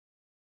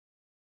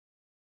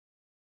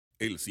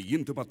El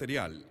siguiente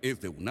material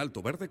es de un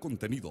alto verde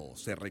contenido.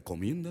 Se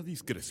recomienda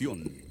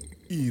discreción.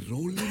 Y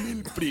rolen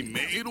el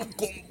primero,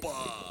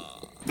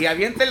 compa. Y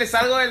aviénteles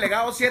algo de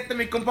Legado 7,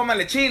 mi compa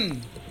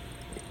Malechin.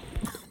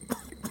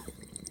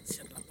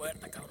 Cierra la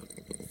puerta, cabrón.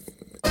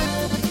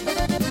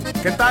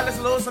 ¿Qué tal? Les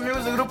saludos,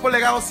 amigos del grupo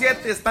Legado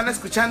 7. Están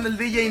escuchando el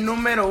DJ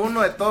número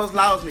 1 de todos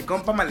lados, mi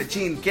compa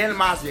Malechin. ¿Quién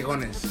más,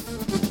 viejones?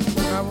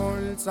 Una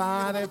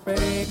bolsa de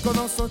perico,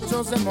 2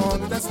 ochos de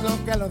monte es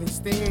lo que lo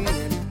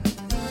distinguen.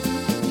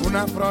 Un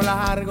afro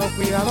largo,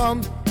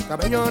 cuidadón,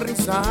 cabello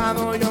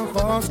rizado y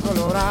ojos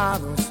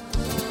colorados.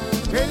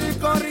 El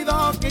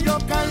corrido que yo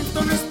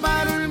canto no es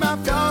para un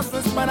mafioso,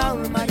 es para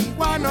un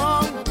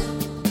marihuano.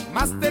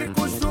 Master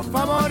Kush, su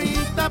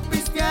favorita,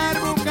 pistear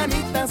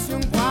bucanitas y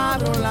un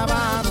cuadro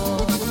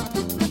lavado.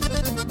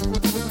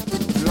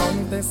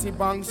 Blondes y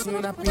bunks y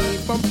una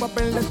pipa, un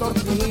papel de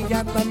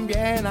tortilla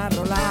también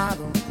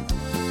arrolado.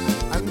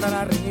 Andar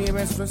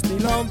arriba es su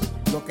estilo,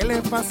 lo que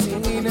le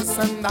fascina es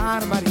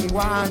andar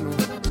marihuano.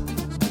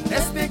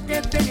 Desde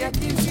que tenía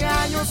 15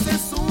 años se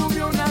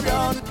subió a un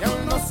avión y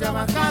aún no se ha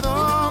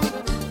bajado.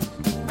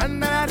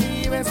 Andar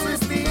arriba es su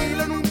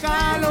estilo,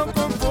 nunca lo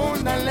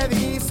confundan, le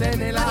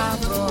dicen el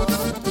afro.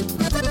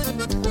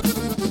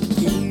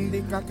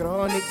 Indica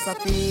crónica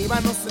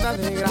sativa, no se da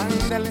de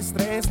grande el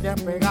estrés que ha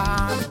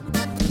pegado.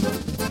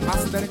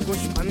 Master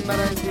Kush manda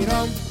el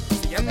tirón,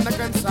 si anda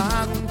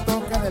cansado un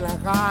toque de la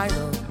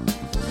Jairo.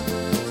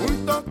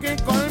 Un toque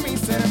con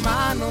mis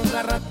hermanos,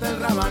 agárrate el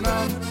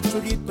rabanón,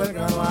 Chuyito el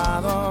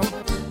graduado.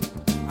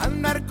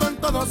 Andar con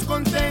todos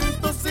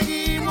contentos,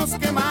 seguimos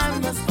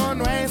quemando, esto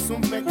no es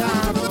un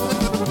pecado.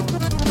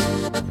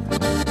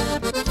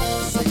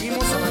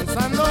 Seguimos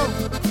avanzando,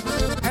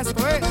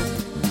 esto es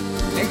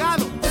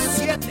Legado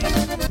 7.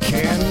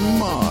 ¿Quién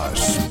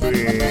más,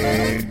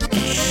 bitch?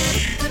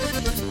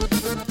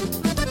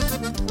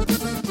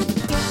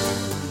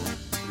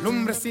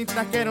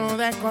 Lumbrecita quiero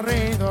de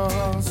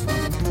corridos,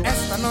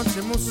 esta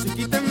noche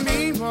musiquita en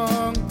vivo.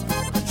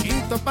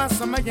 Chito,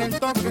 pásame ya el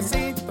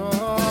toquecito,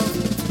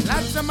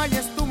 la chama ya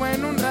estuvo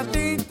en un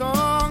ratito.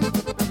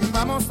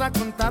 Vamos a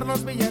contar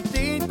los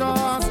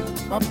billetitos,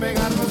 pa'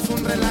 pegarnos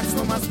un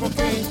relaxo más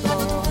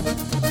poquito.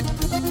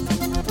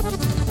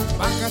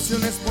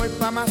 Vacaciones voy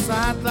pa'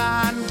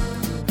 Mazatlán,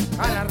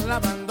 jalar la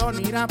bandón,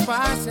 ir a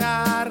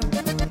pasear.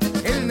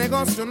 El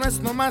negocio no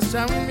es nomás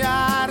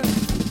chambear,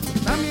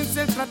 también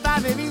se trata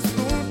de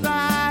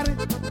disfrutar.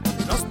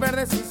 Los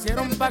verdes se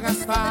hicieron para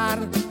gastar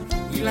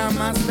y la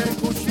Master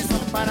Kush hizo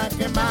para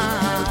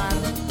quemar.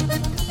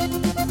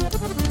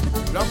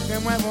 Lo que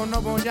muevo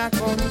no voy a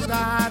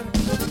contar,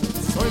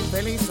 soy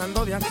feliz,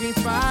 ando de aquí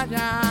para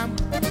allá.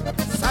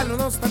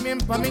 Saludos también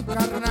pa' mi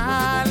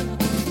carnal,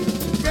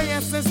 que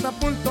ya se está a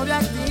punto de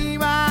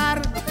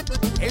activar.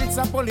 El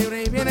sapo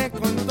libre y viene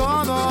con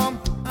todo,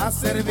 a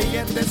hacer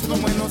billetes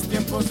como en los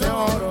tiempos de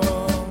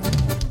oro.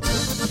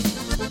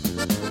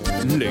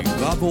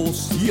 Legado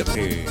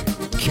 7.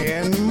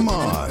 ¿Quién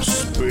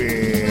más,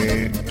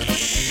 bitch?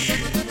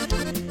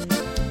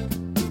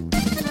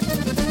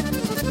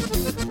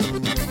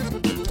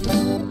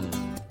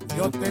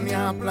 Yo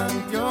tenía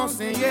planteos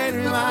de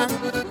hierba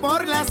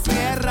por las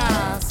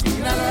sierras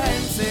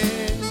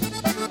sinaloenses.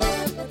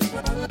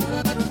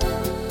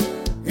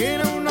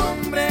 Era un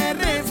hombre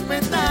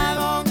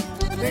respetado,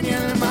 tenía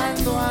el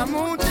mando a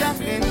mucha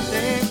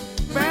gente,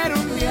 pero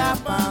un día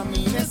pa'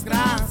 mi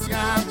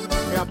desgracia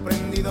he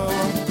aprendido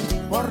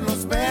por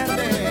los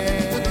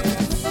verdes.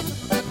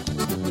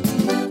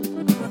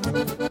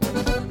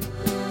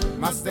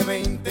 Más de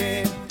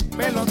 20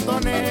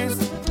 pelotones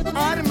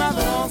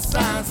armados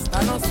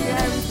hasta los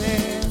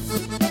dientes.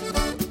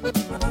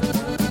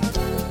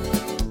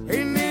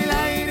 En el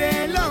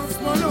aire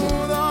los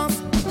boludos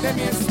de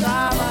mí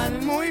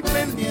estaban muy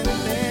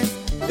pendientes.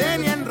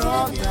 Tenían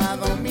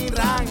rodeado mi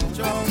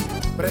rancho,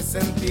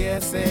 presentí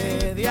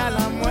ese día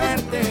la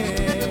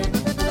muerte.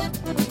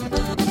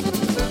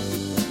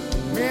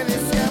 Me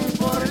decían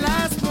por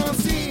las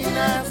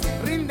bocinas,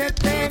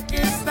 ríndete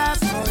que estás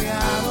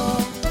rodeado.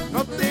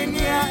 No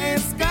tenía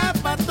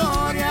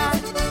escapatoria,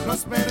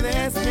 los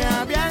verdes me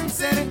habían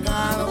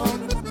cercado.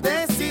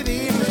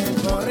 Decidí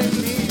mejor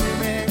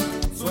rendirme,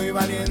 soy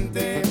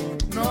valiente,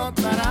 no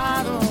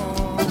tarado.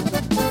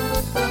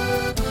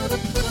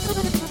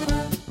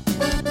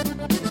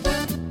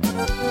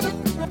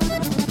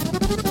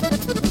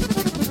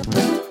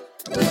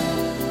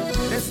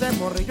 Desde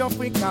morrillo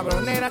fui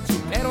cabronera,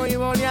 chilero y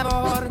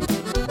boleador.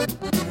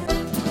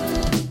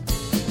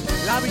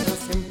 La vida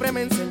siempre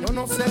me enseñó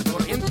no ser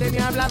corriente ni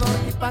hablador.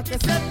 Y pa' que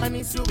sepan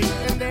y se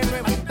ubiquen de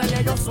Nueva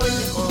Italia yo soy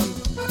viejón.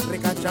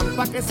 Recachan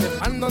pa' que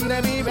sepan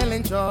dónde vive el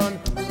lechón.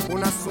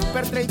 Una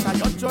Super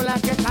 38 la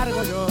que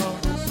cargo yo,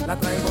 la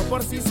traigo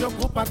por si se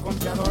ocupa,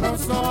 confiado no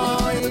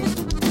soy.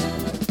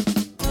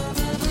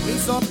 Mi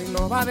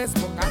sobrino va a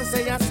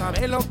desbocarse, ya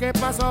sabe lo que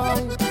pasó.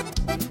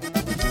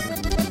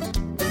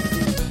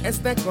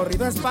 Este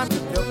corrido es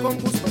patrio, con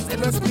gusto se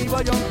lo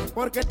escribo yo,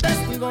 porque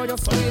testigo yo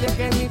soy de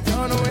que mi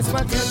tío no es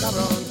cualquier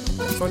cabrón.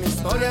 Son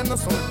historias, no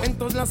son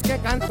cuentos las que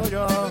canto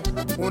yo.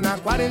 Una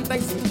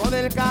 45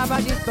 del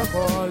caballito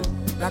Col,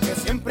 la que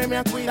siempre me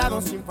ha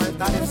cuidado sin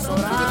faltar es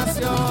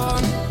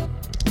oración.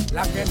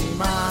 La que mi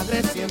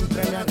madre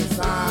siempre me ha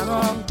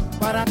rezado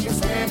para que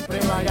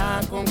siempre vaya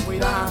con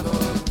cuidado.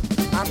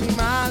 A mi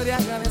madre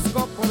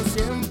agradezco por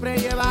siempre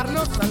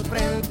llevarnos al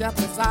frente, a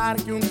pesar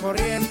que un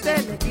corriente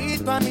le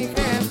quito a mi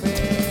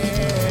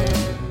jefe.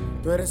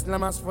 Tú eres la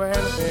más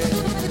fuerte.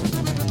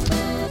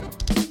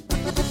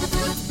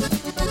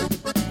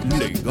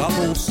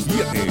 Legado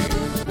 7.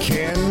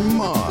 ¿Quién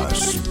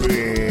más,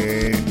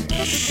 bitch?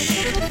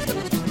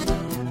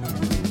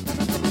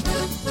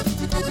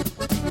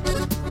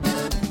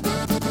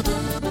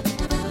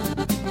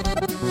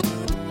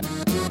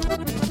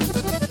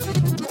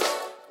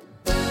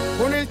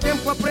 Con el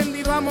tiempo he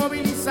aprendido a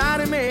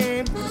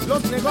movilizarme,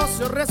 los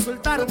negocios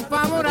resultaron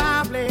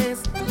favorables.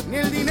 Ni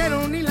el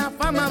dinero ni la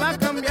fama va a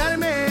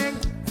cambiarme,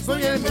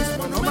 soy el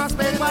mismo, nomás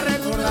vengo a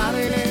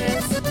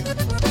recordarles.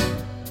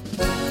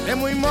 De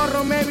muy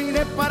morro me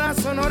vine para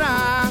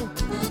Sonora,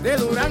 de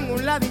Durango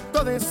un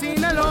ladito de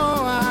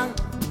Sinaloa.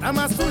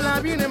 Tamazula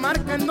viene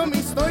marcando mi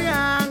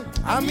historia,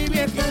 a mi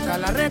viejita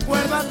la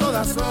recuerdo a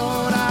todas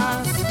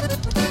horas.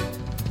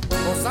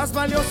 Cosas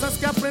valiosas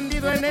que he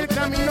aprendido en el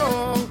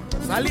camino,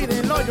 salí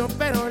del hoyo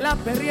pero la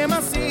perrié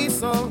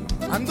macizo.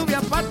 Anduve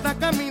a pata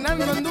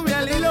caminando, anduve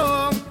al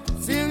hilo,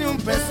 sin ni un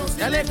peso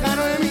se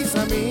alejaron de mis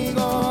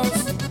amigos.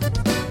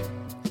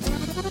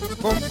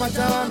 Compa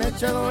Chava me he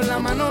echado la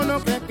mano, no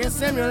creo que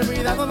se me ha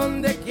olvidado,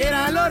 donde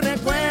quiera lo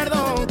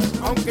recuerdo.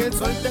 Aunque el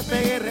sol te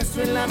pegue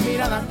recio en la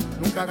mirada,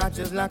 nunca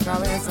agaches la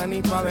cabeza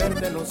ni pa'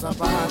 verte los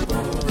zapatos.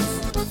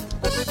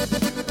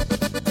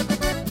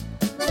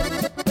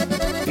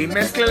 Y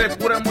mezcla de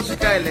pura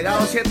música de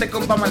Legado 7,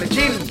 compa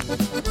Malechin.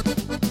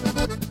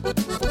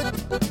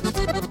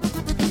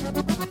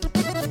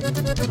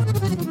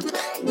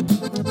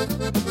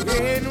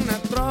 En una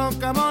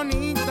troca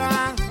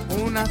bonita,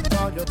 una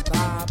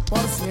Toyota,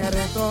 por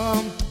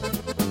cierto.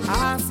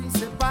 Así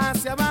se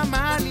paseaba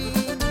Manny,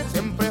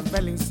 siempre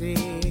feliz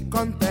y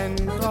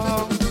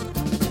contento.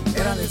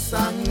 Era de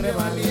sangre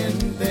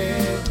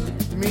valiente,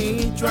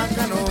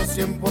 michoacano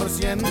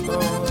 100%.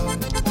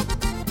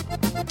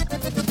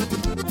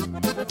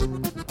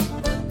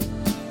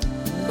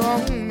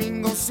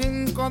 Domingo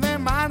 5 de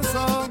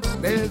marzo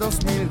del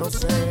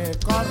 2012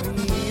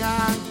 corría,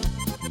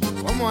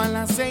 como a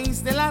las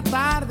 6 de la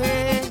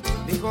tarde,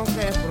 dijo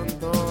que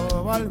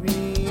pronto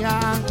volvía.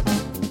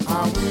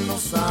 Aún no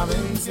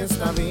saben si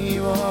está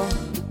vivo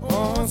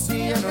o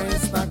si ya no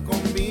está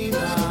con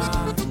vida.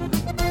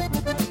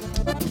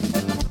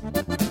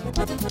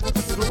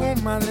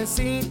 Su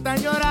madrecita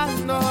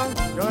llorando,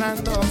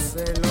 llorando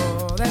se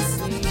lo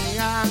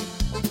decía: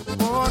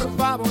 por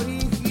favor,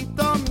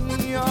 hijito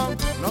mío,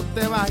 no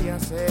te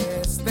vayas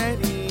este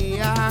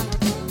día.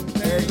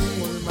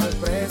 Tengo un mal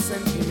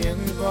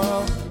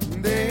presentimiento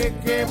de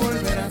que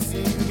volverás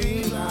sin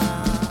vida.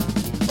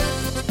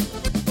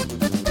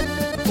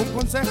 Un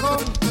consejo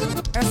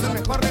es el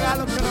mejor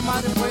regalo que una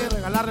madre puede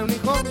regalarle a un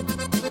hijo.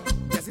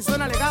 Y así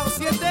suena Legado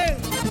 7.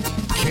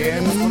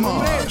 ¿Quién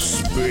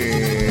más,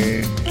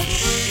 bitch?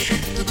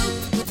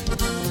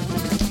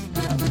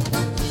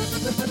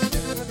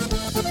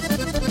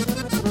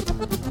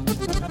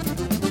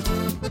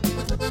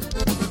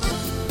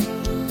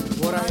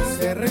 Por ahí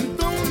se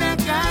rentó una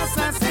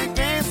casa, sé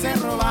que se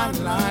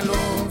roban la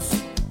luz.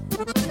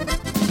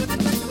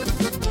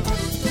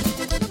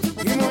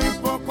 Y muy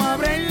poco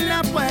abren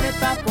la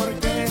puerta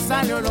porque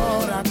sale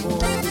olor a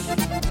kush.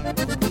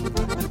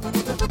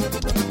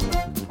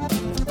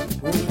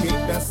 Un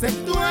hippie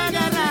aceptó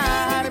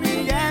agarrar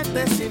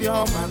billetes y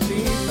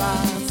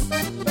diamantitas.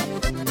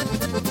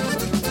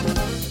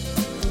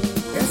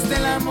 Es de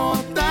la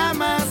mota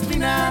más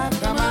fina,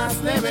 jamás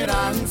le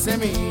verán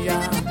semilla.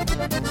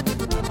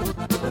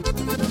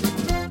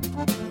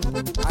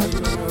 Hay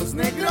unos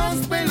negros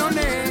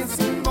pelones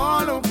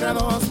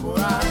involucrados por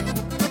ahí.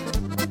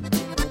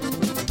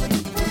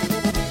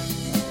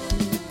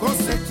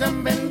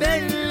 Cosechan,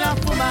 venden la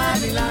fumar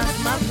y las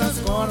matas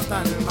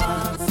cortan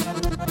más.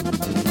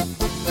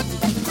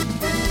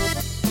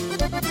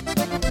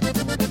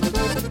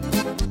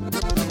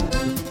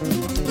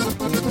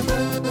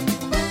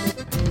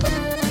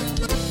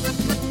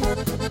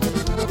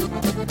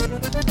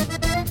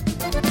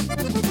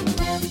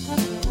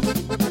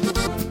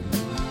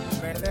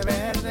 Verde,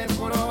 verde el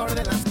color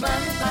de las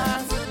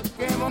plantas,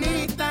 qué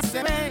bonitas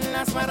se ven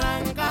las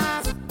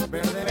barrancas.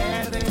 Verde,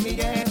 verde el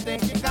billete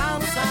que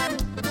causan,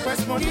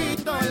 pues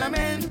bonito en la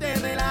mente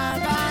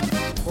relaja.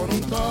 Con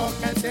un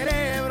toque al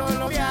cerebro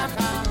lo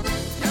viaja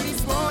y a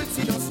mis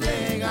bolsillos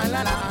llega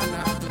la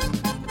lana.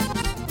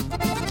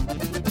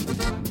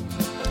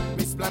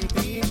 Mis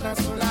plantitas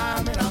son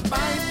la mera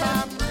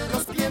paipa,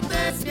 los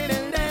clientes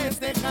vienen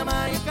desde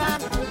Jamaica.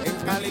 En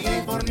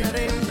California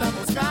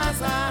rentamos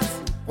casas,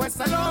 pues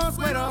a los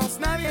güeros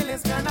nadie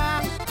les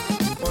gana.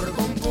 Por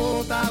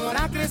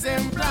computadora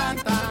crecen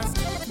plantas,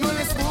 no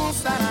les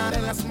gustará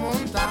de las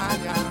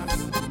montañas.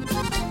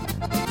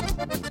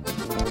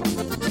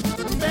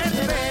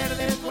 Verde,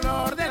 verde, el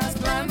color de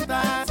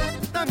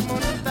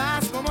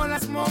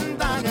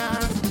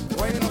montañas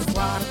o en los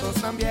cuartos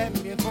también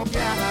bien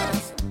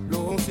copiadas.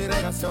 Luz y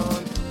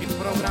regulación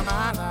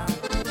improgramada,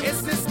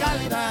 esa es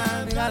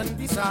calidad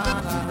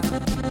garantizada.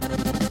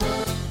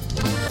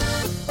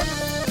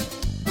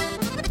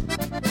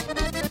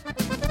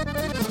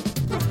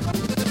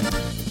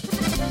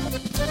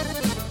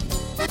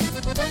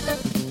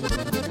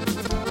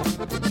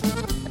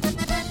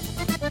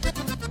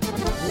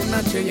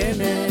 Una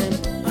Cheyenne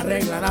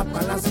arreglada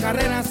para las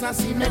carreras,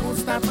 así me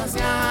gusta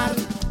pasear.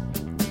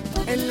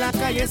 En la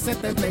calle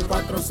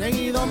 74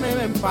 seguido me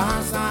ven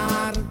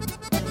pasar.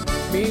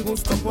 Mi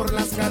gusto por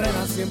las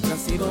carreras siempre ha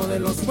sido de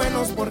los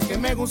buenos porque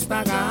me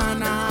gusta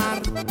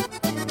ganar.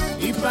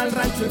 Y para el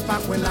rancho el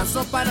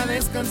pajuelazo para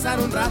descansar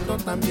un rato,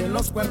 también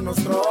los cuernos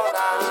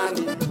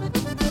tronan.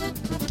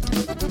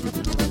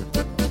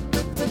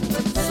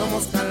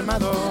 Somos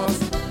calmados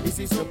y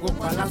si se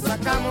ocupa la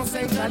sacamos,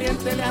 en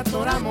caliente le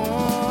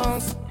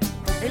atoramos.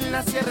 En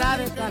la sierra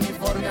de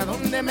California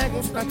donde me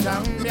gusta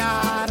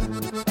cambiar.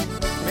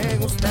 Me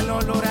gusta el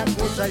olor a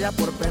cucha ya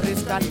por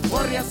Perris,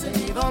 California,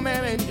 seguido me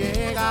ven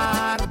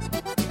llegar.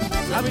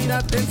 La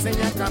vida te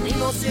enseña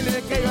caminos y en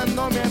el que yo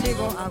ando, mi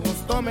amigo, a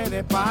gusto me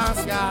de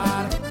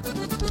pasear.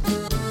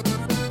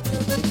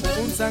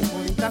 Un San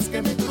Juditas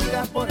que me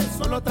cuida, por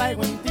eso lo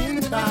traigo en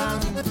tinta.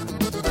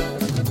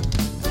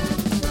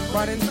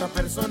 40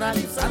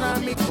 personalizada,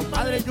 mi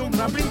compadre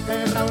Yumba brinca,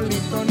 el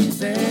Raulito ni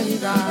se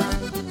diga.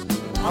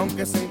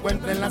 Aunque se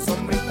encuentre en la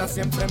sombrita,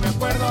 siempre me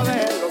acuerdo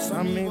de los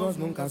amigos,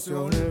 nunca se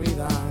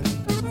olvidan.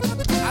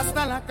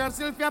 Hasta la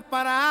cárcel fui a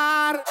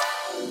parar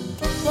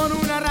por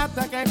una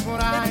rata que hay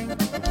por ahí.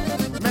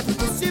 Me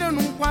pusieron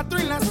un 4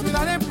 en la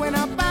ciudad de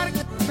Buena Park,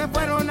 me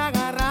fueron a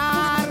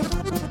agarrar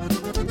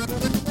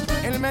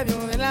en medio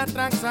de la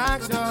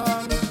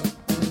transacción.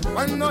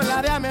 Cuando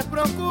la DEA me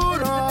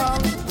procuró,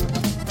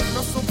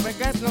 no supe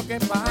qué es lo que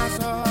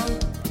pasó.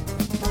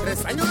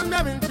 3 años me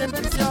aventé en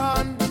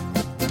prisión.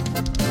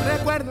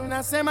 Recuerdo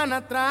una semana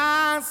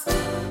atrás,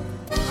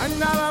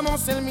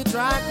 andábamos en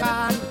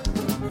Michoacán.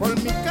 Por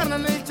mi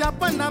carnal el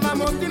Chapo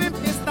andábamos bien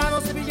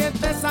enfiestados,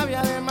 billetes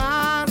había de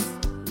más.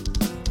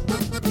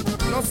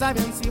 No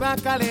sabían si iba a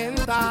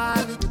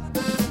calentar,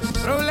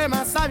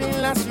 problemas había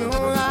en la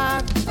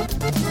ciudad.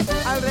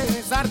 Al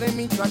regresar de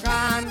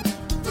Michoacán,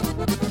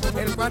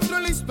 el 4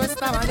 listo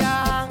estaba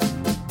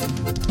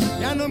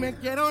ya no me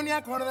quiero ni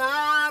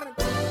acordar.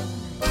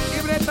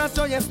 Libretas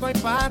hoy estoy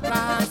para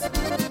atrás,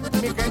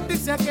 mi gente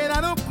se ha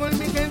quedado con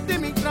mi gente,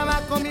 mi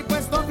trabajo, mi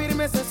puesto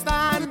firmes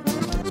están.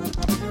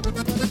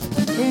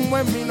 Un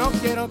buen vino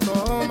quiero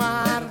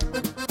tomar,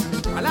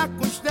 a la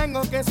kush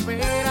tengo que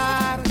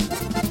esperar.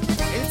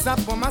 El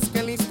sapo más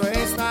que listo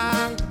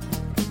está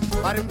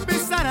para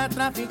empezar a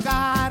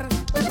traficar.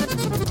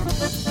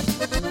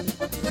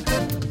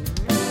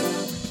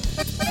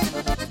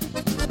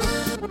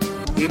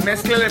 Y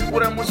mezclele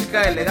pura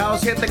música de Legado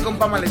 7,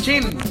 compa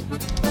Malechin.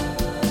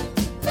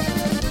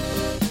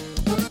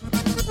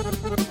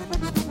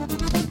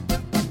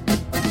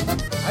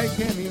 Hay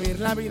que vivir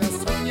la vida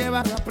sin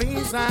llevar la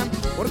prisa,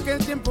 porque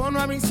el tiempo no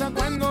avisa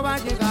cuándo va a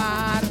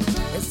llegar.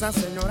 Esa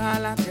señora a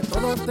la que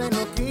todo te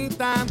lo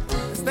quita,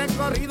 este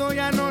corrido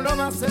ya no lo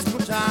vas a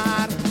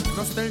escuchar.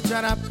 No está el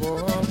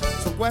charapo,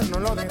 su cuerno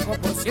lo dejó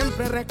por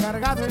siempre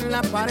recargado en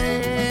la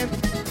pared.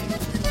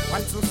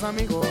 Falsos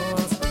amigos,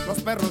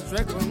 los perros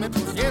chuecos me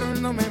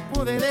pusieron, no me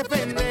pude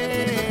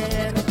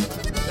defender.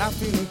 La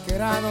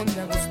filiquera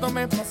donde a gusto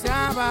me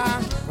paseaba,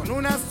 con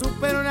una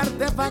super, un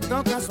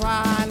artefacto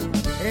casual.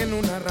 En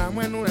una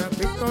rama, en una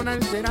pistona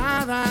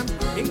alterada,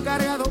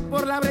 encargado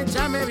por la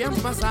brecha me veían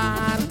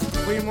pasar.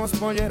 Fuimos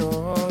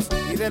polleros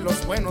y de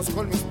los buenos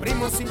con mis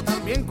primos y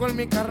también con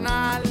mi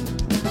carnal.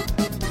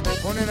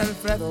 Con el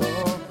Alfredo,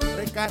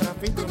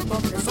 recarrafito, un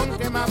toque son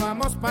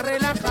quemábamos para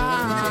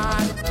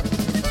relajar.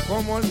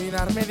 Cómo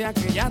olvidarme de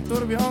aquella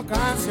turbia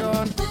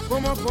ocasión,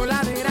 como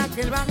coladera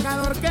que el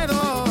bajador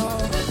quedó.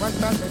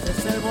 Cuántas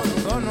veces el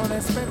boludo no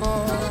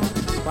despegó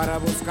para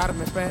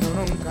buscarme pero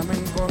nunca me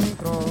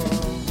encontró.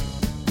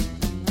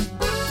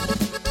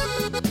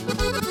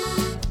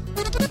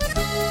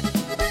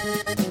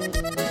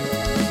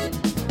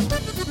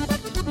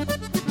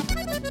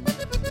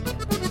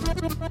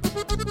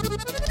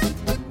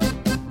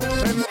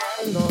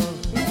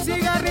 Un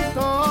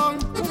cigarrito,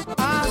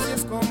 así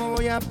es como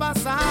voy a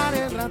pasar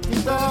el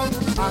ratito.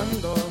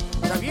 Ando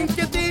ya bien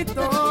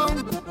quietito,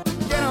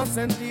 quiero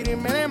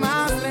sentirme de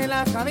más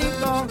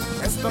relajadito.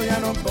 Esto ya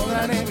no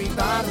podrán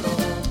evitarlo,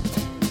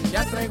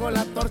 ya traigo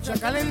la torcha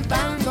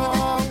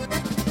calentando.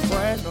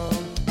 Bueno,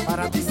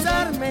 para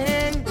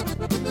atizarme,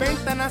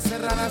 ventanas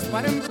cerradas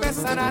para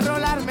empezar a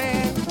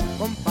rolarme.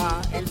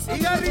 Compa, el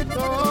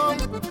cigarrito,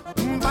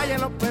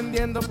 váyalo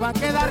prendiendo pa'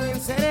 quedar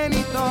bien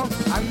serenito.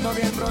 Ando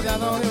bien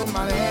rodeado de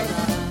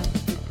humadera,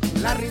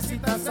 las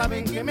risitas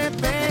saben que me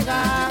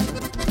pegan.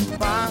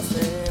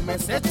 Páseme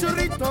ese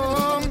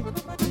churrito,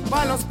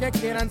 pa' los que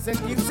quieran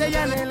sentirse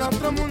ya en el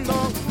otro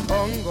mundo.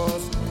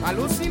 Hongos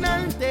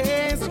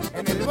alucinantes,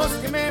 en el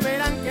bosque me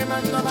verán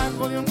quemando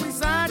abajo de un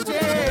huizache.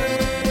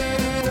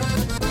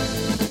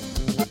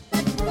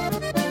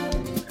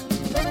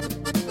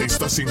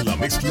 Estás en la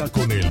mezcla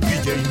con el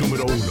DJ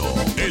número 1,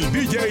 el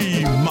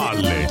DJ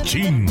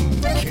Malechin.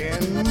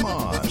 ¿Quién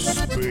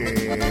más,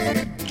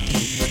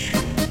 bitch?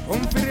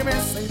 Con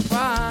firmeza y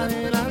para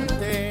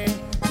adelante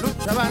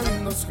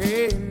luchaban los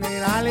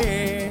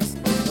generales,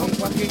 don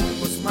Joaquín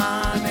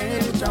Guzmán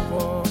el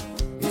Chapo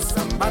y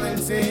Zamba del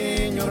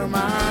señor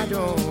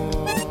Mayor.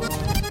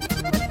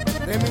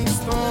 De mi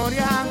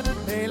historia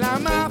de la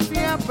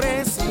mafia,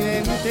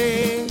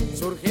 presidente,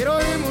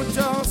 surgieron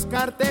muchos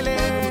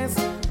carteles,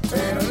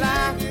 pero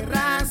la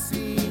guerra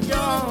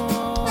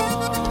siguió.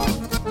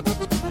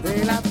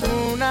 De la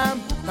tuna,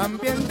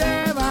 también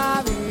de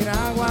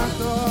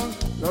Badiraguato,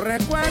 los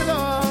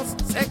recuerdos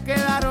se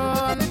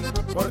quedaron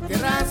por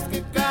tierras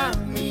que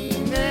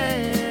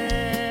caminé.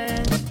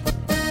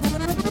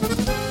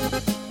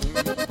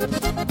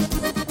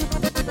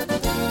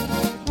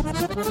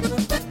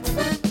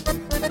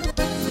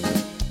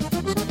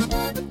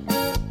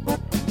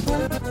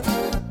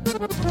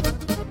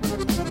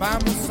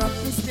 Vamos a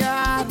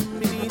pistear un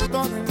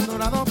vinito del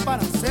Dorado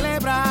para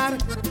celebrar.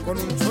 Con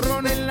un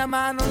churrón en la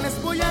mano les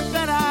voy a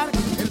aclarar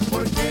el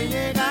por qué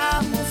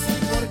llegamos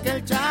y por qué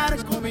el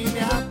charco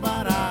vine a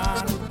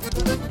parar.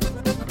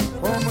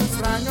 Como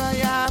extraño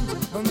allá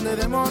donde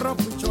de morro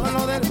fui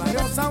cholo del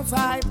barrio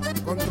Southside.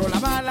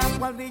 Controlaba la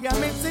cuadrilla,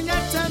 me enseñé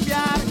a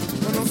chambear.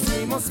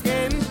 Conocimos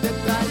gente,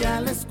 traía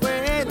a la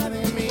escuela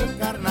de mi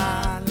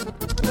carnal.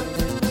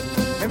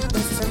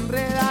 Empecé a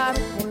enredar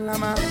con la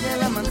mafia y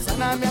la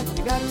manzana, me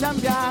activé a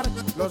chambear.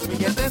 Los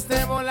billetes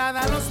de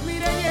volada los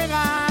miré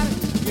llegar.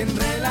 Bien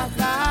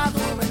relajado,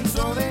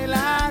 venzo del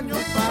año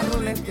para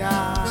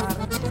roletear.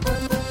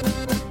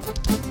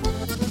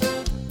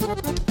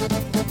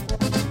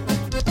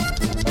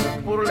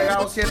 Puro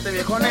Legado 7,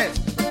 viejones.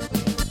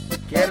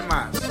 ¿Quién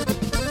más?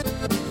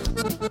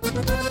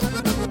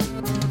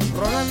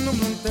 Rodando un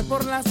monte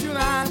por la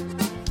ciudad,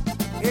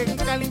 en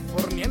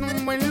California en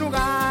un buen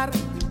lugar,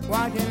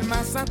 Guayel,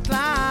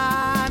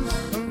 Mazatlán,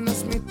 donde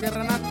es mi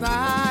tierra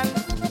natal.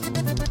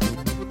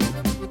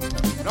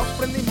 Nos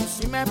prendimos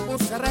y me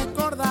puse a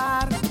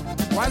recordar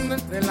cuando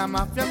entre la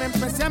mafia me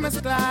empecé a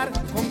mezclar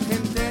con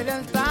gente de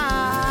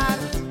altar.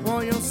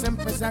 Pollos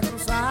empecé a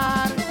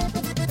cruzar,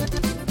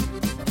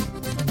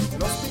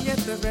 los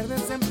billetes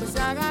verdes empecé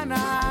a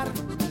ganar.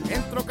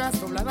 En trocas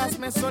dobladas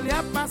me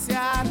solía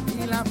pasear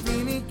y la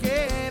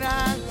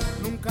finiquera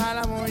nunca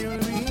la voy a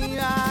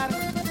olvidar.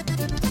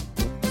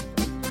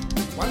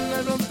 Cuando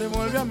el bronce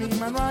volvió a mi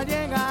mano a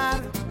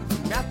llegar,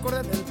 me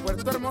acordé del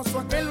puerto hermoso,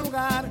 aquel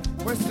lugar,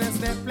 pues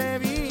desde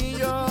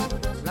plebillo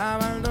la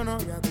banda no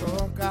voy a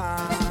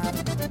tocar.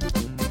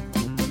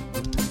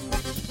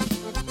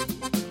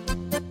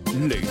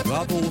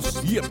 Legado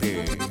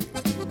 7.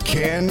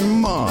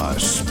 ¿Quién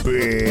más,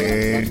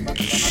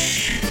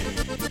 bitch?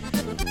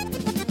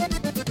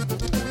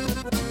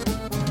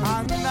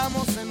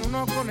 Andamos en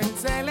uno con el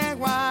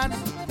Celeguán,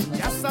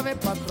 ya sabe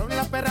patrón,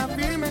 la perra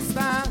firme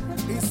está,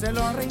 y se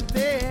lo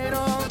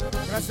reitero,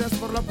 gracias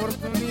por la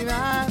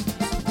oportunidad.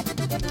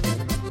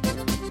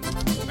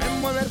 Me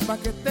mueve el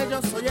paquete,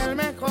 yo soy el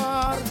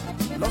mejor,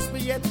 los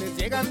billetes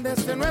llegan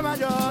desde Nueva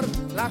York,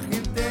 la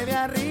gente de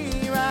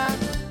arriba,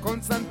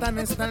 con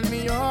Santana está el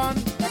millón.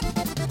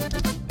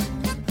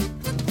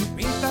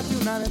 Píntate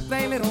una de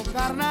trailer o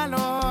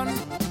carnalón,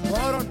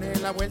 coroné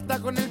la vuelta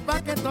con el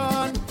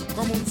paquetón,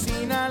 como un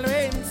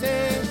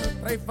sinaloense,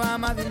 trae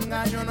fama de un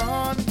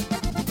gallonón.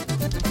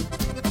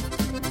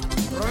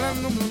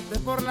 Rolando un monte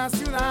por la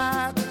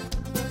ciudad,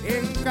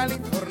 en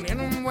California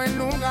en un buen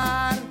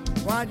lugar,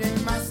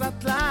 Guayel,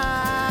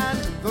 Mazatlán,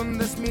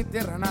 donde es mi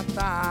tierra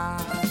natal.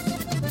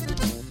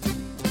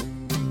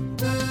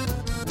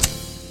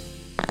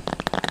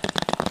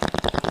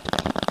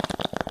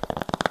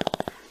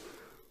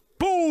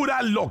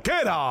 Pura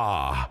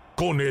loquera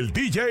con el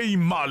DJ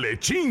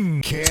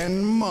Malechin.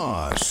 ¿Quién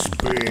más,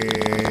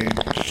 bitch?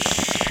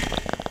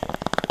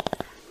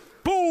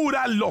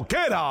 Pura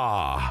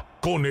loquera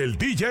con el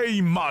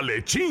DJ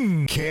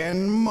Malechin.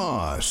 ¿Quién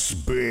más,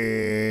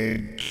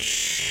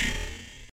 bitch?